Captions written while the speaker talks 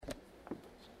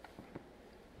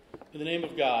In the name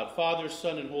of God, Father,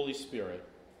 Son, and Holy Spirit.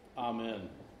 Amen.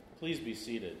 Please be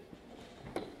seated.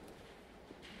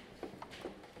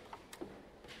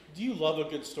 Do you love a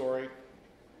good story? I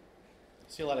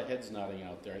see a lot of heads nodding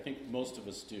out there. I think most of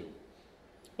us do.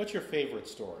 What's your favorite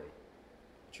story?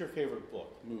 What's your favorite book,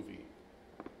 movie?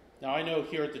 Now, I know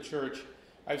here at the church,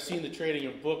 I've seen the trading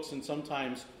of books and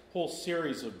sometimes whole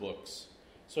series of books.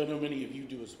 So I know many of you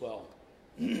do as well.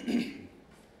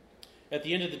 At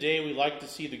the end of the day, we like to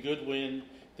see the good win,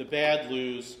 the bad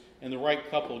lose, and the right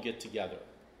couple get together.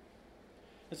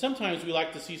 And sometimes we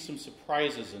like to see some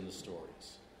surprises in the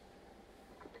stories.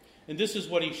 And this is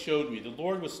what he showed me. The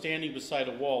Lord was standing beside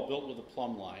a wall built with a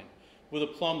plumb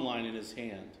line in his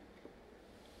hand.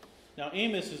 Now,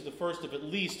 Amos is the first of at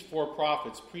least 4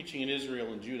 prophets preaching in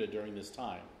Israel and Judah during this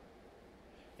time.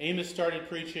 Amos started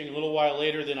preaching a little while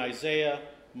later than Isaiah,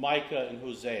 Micah, and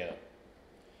Hosea.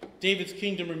 David's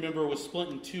kingdom, remember, was split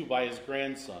in 2 by his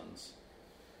grandsons.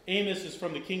 Amos is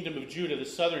from the kingdom of Judah, the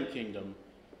southern kingdom,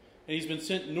 and he's been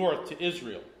sent north to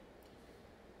Israel.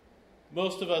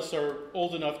 Most of us are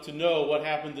old enough to know what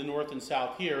happened to north and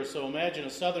south here, so imagine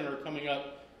a southerner coming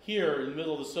up here in the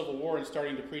middle of the Civil War and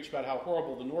starting to preach about how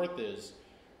horrible the north is,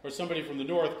 or somebody from the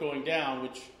north going down,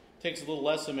 which takes a little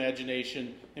less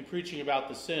imagination, and preaching about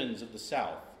the sins of the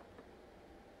south.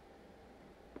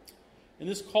 And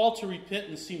this call to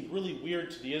repentance seemed really weird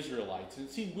to the Israelites. And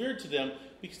it seemed weird to them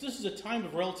because this is a time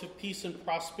of relative peace and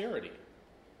prosperity.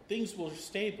 Things were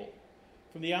stable.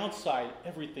 From the outside,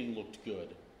 everything looked good.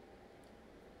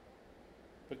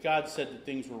 But God said that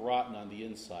things were rotten on the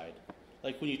inside.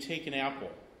 Like when you take an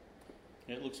apple,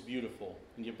 and it looks beautiful,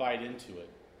 and you bite into it,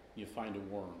 and you find a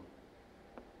worm.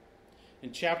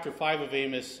 In chapter 5 of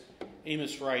Amos,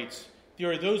 Amos writes, "There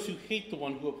are those who hate the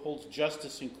one who upholds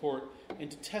justice in court and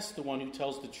detest the one who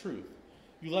tells the truth.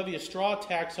 You levy a straw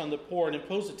tax on the poor and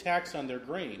impose a tax on their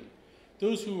grain.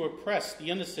 Those who oppress the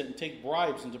innocent and take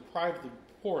bribes and deprive the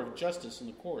poor of justice in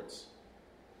the courts.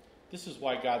 This is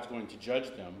why God's going to judge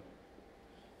them.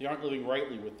 They aren't living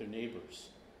rightly with their neighbors.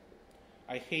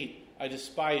 I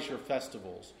despise your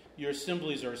festivals. Your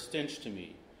assemblies are a stench to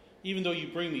me. Even though you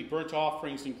bring me burnt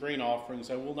offerings and grain offerings,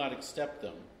 I will not accept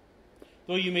them.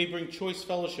 Though you may bring choice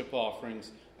fellowship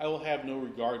offerings, I will have no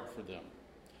regard for them.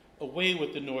 Away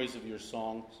with the noise of your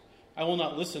songs. I will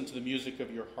not listen to the music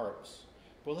of your harps.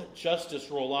 But let justice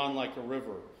roll on like a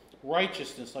river,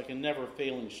 righteousness like a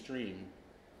never-failing stream."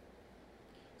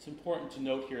 It's important to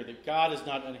note here that God is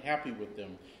not unhappy with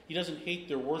them. He doesn't hate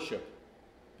their worship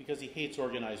because he hates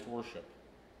organized worship.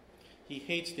 He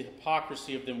hates the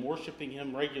hypocrisy of them worshiping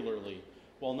him regularly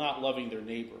while not loving their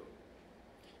neighbor.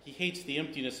 He hates the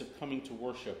emptiness of coming to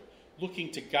worship,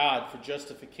 looking to God for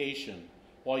justification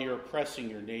while you're oppressing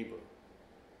your neighbor.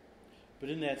 But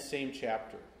in that same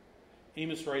chapter,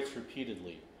 Amos writes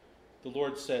repeatedly, the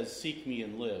Lord says, "Seek me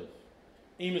and live."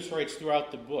 Amos writes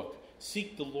throughout the book,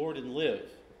 "Seek the Lord and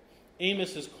live."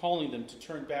 Amos is calling them to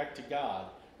turn back to God,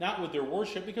 not with their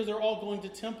worship, because they're all going to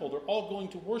temple, they're all going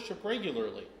to worship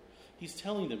regularly. He's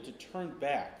telling them to turn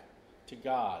back to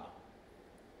God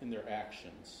in their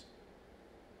actions.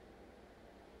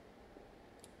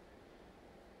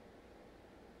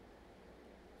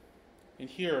 And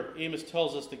here, Amos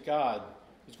tells us that God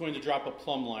is going to drop a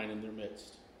plumb line in their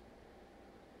midst.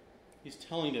 He's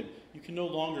telling them, you can no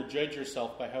longer judge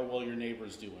yourself by how well your neighbor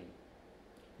is doing.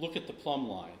 Look at the plumb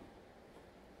line.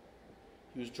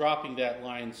 He was dropping that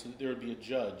line so that there would be a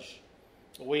judge,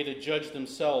 a way to judge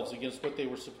themselves against what they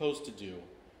were supposed to do,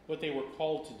 what they were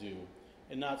called to do,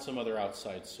 and not some other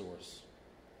outside source.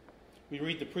 We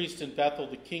read the priest in Bethel,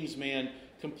 the king's man,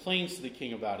 complains to the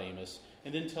king about Amos,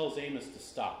 and then tells Amos to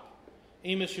stop.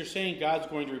 "Amos, you're saying God's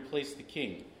going to replace the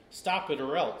king. Stop it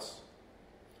or else."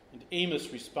 And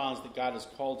Amos responds that God has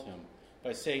called him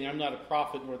by saying, "I'm not a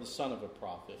prophet nor the son of a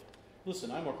prophet. Listen,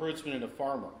 I'm a herdsman and a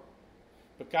farmer.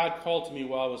 But God called to me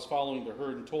while I was following the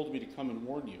herd and told me to come and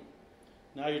warn you.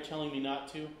 Now you're telling me not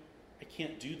to? I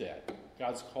can't do that.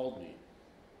 God's called me."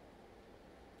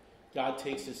 God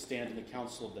takes his stand in the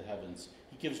council of the heavens.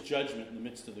 He gives judgment in the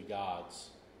midst of the gods.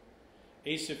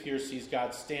 Asaph here sees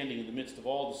God standing in the midst of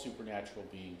all the supernatural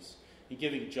beings and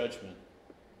giving judgment.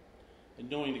 And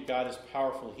knowing that God is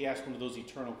powerful, he asks one of those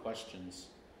eternal questions.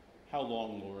 How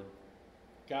long, Lord?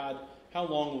 God, how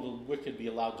long will the wicked be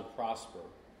allowed to prosper?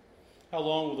 How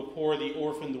long will the poor, the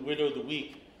orphan, the widow, the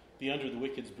weak be under the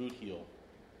wicked's boot heel?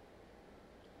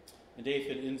 And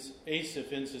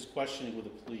Asaph ends his questioning with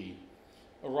a plea.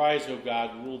 "Arise, O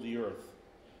God, and rule the earth,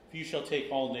 for you shall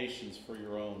take all nations for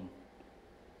your own."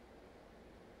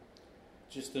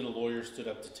 Just then a lawyer stood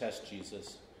up to test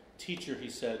Jesus. "Teacher," he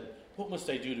said, "what must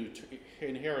I do to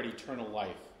inherit eternal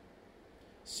life?"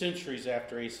 Centuries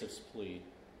after Asaph's plea,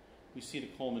 we see the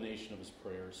culmination of his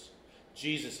prayers.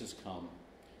 Jesus has come.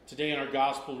 Today in our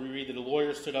gospel, we read that a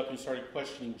lawyer stood up and started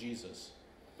questioning Jesus.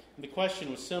 And the question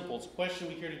was simple. It's a question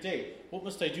we hear today. What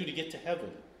must I do to get to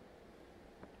heaven?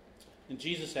 And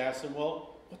Jesus asked him,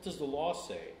 well, what does the law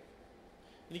say?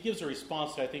 And he gives a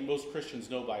response that I think most Christians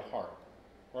know by heart,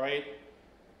 right?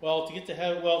 Well, to get to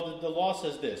heaven, the law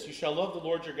says this: you shall love the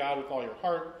Lord your God with all your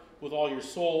heart, with all your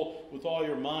soul, with all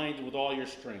your mind, and with all your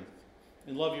strength,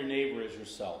 and love your neighbor as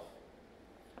yourself.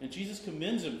 And Jesus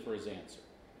commends him for his answer.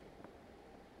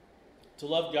 To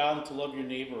love God and to love your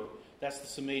neighbor, that's the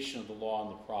summation of the law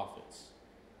and the prophets.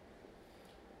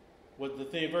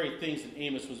 Very things that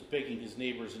Amos was begging his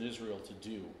neighbors in Israel to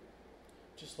do.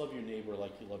 Just love your neighbor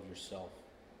like you love yourself.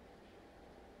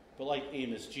 But like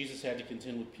Amos, Jesus had to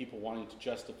contend with people wanting to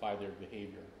justify their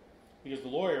behavior. Because the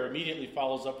lawyer immediately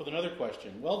follows up with another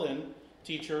question. Well then,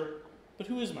 teacher, but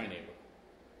who is my neighbor?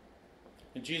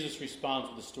 And Jesus responds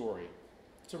with a story.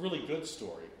 It's a really good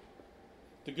story.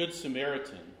 The Good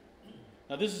Samaritan.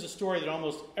 Now this is a story that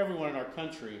almost everyone in our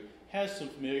country has some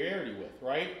familiarity with,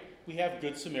 right? We have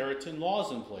Good Samaritan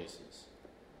laws in places.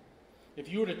 If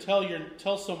you were to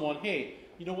tell someone, hey,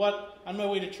 you know what? On my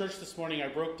way to church this morning, I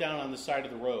broke down on the side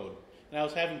of the road, and I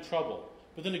was having trouble.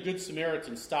 But then a Good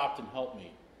Samaritan stopped and helped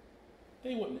me.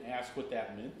 They wouldn't ask what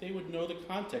that meant. They would know the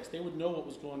context. They would know what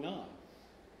was going on.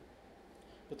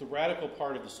 But the radical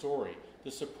part of the story,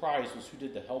 the surprise, was who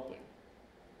did the helping.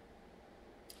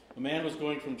 A man was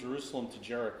going from Jerusalem to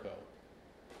Jericho.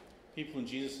 People in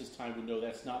Jesus' time would know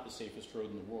that's not the safest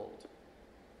road in the world.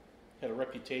 It had a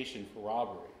reputation for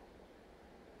robbery.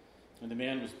 And the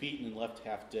man was beaten and left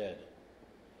half dead.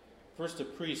 First a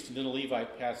priest and then a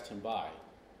Levite passed him by.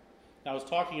 Now, I was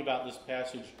talking about this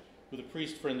passage with a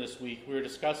priest friend this week. We were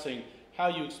discussing how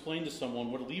you explain to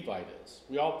someone what a Levite is.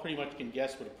 We all pretty much can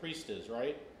guess what a priest is,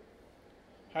 right?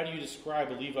 How do you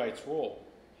describe a Levite's role?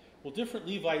 Well, different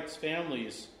Levites'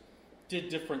 families did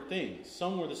different things.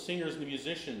 Some were the singers and the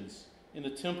musicians in the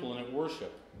temple and at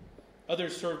worship.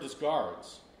 Others served as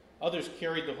guards. Others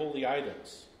carried the holy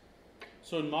items.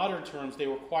 So in modern terms, they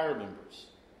were choir members.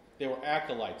 They were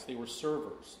acolytes. They were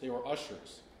servers. They were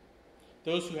ushers.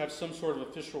 Those who have some sort of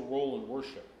official role in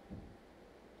worship.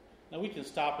 Now we can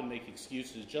stop and make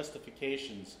excuses,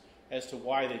 justifications as to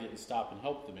why they didn't stop and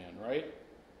help the man, right?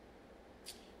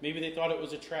 Maybe they thought it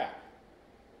was a trap.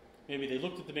 Maybe they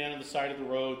looked at the man on the side of the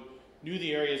road, knew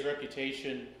the area's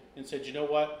reputation, and said, you know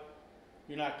what?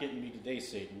 You're not getting me today,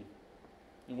 Satan,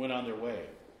 and went on their way.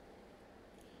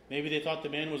 Maybe they thought the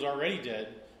man was already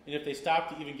dead, and if they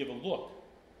stopped to even give a look,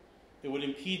 it would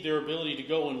impede their ability to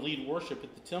go and lead worship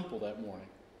at the temple that morning.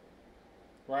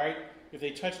 Right? If they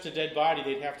touched a dead body,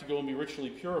 they'd have to go and be ritually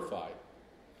purified.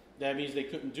 That means they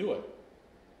couldn't do it.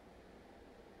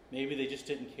 Maybe they just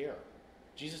didn't care.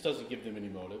 Jesus doesn't give them any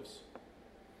motives.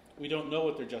 We don't know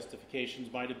what their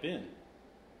justifications might have been.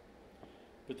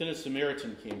 But then a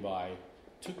Samaritan came by,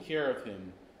 took care of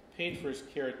him, paid for his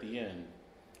care at the end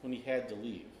when he had to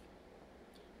leave.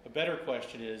 A better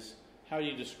question is, how do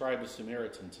you describe a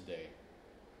Samaritan today?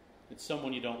 It's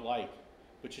someone you don't like,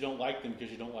 but you don't like them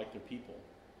because you don't like their people.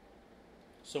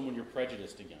 Someone you're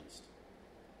prejudiced against.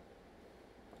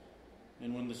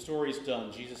 And when the story's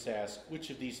done, Jesus asks,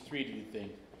 which of these three do you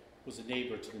think was a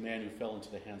neighbor to the man who fell into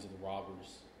the hands of the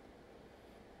robbers?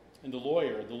 And the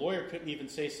lawyer couldn't even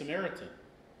say Samaritan,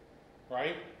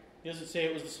 right? He doesn't say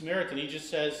it was the Samaritan. He just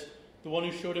says the one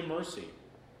who showed him mercy.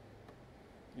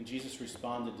 And Jesus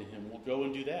responded to him, well, go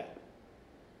and do that.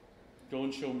 Go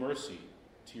and show mercy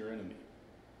to your enemy.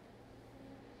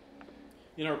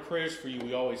 In our prayers for you,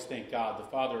 we always thank God, the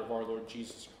Father of our Lord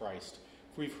Jesus Christ,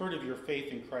 for we've heard of your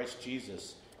faith in Christ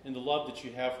Jesus and the love that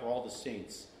you have for all the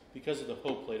saints because of the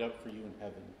hope laid up for you in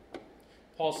heaven.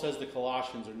 Paul says the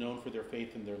Colossians are known for their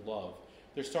faith and their love.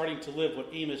 They're starting to live what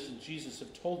Amos and Jesus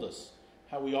have told us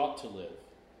how we ought to live.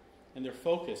 And their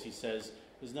focus, he says,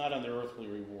 is not on their earthly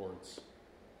rewards.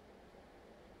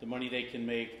 The money they can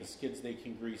make, the skids they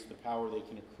can grease, the power they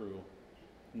can accrue.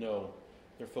 No,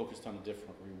 they're focused on a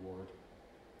different reward.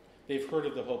 They've heard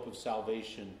of the hope of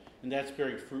salvation, and that's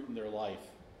bearing fruit in their life.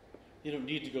 They don't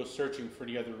need to go searching for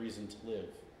any other reason to live.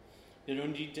 They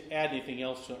don't need to add anything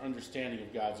else to an understanding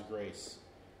of God's grace.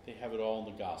 They have it all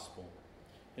in the gospel.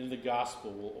 And the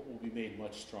gospel will be made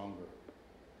much stronger.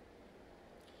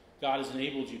 God has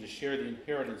enabled you to share the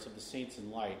inheritance of the saints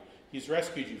in light. He's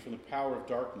rescued you from the power of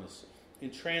darkness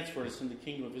and transferred us into the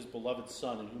kingdom of his beloved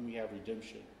Son, in whom we have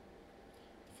redemption,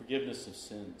 the forgiveness of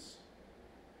sins.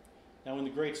 Now, in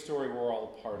the great story we're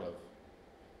all a part of,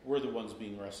 we're the ones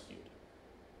being rescued.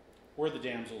 We're the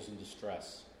damsels in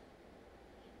distress.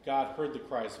 God heard the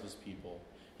cries of his people.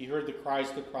 He heard the cries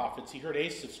of the prophets. He heard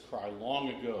Asaph's cry long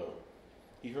ago.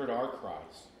 He heard our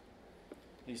cries.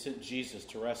 And he sent Jesus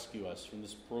to rescue us from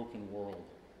this broken world.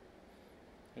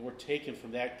 And we're taken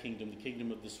from that kingdom, the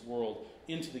kingdom of this world,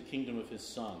 into the kingdom of his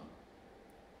Son.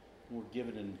 And we're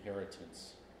given an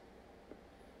inheritance.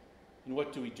 And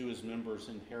what do we do as members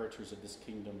and inheritors of this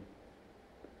kingdom?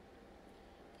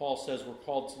 Paul says we're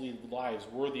called to lead lives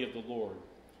worthy of the Lord,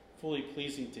 fully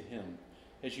pleasing to him,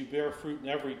 as you bear fruit in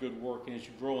every good work and as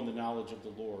you grow in the knowledge of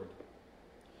the Lord.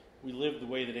 We live the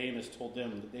way that Amos told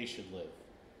them that they should live,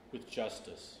 with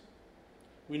justice.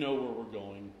 We know where we're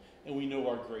going, and we know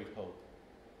our great hope.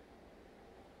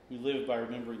 We live by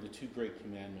remembering the two great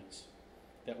commandments,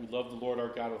 that we love the Lord our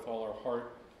God with all our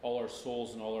heart, all our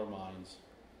souls, and all our minds,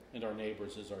 and our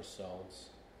neighbors as ourselves.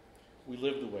 We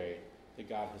live the way that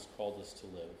God has called us to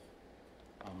live.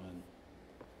 Amen.